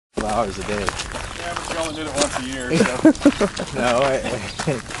couple hours a day. Yeah, but you only did it once a year, so. No, I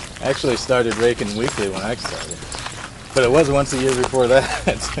actually started raking weekly when I started. But it was once a year before that,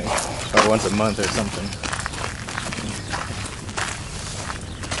 or once a month or something.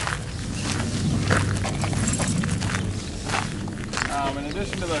 In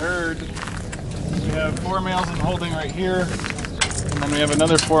addition to the herd, we have 4 males in holding right here, and then we have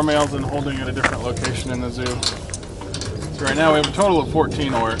another 4 males in holding at a different location in the zoo. So right now we have a total of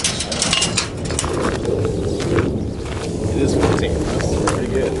 14 oryx. It is 14. That's pretty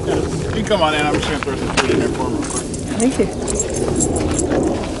good. Yeah. You can come on in. I'm just going to throw some food in there for them real quick. Thank you.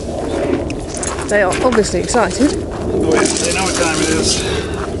 They are obviously excited. Oh yeah, they know what time it is.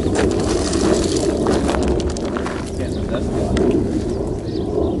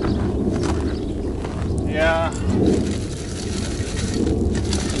 Yeah.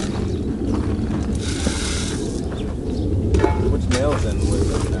 Which male's in with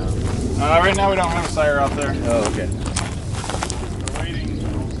them now? Right now we don't have a sire out there. Oh, okay. We're waiting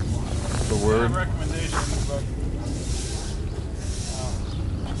For word? recommendations, but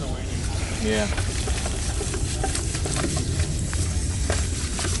still waiting. Yeah.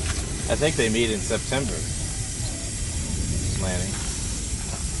 I think they meet in September. Planning.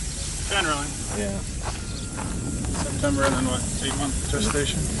 Generally. Yeah. September and then what, 8 month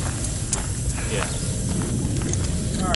gestation? Yeah.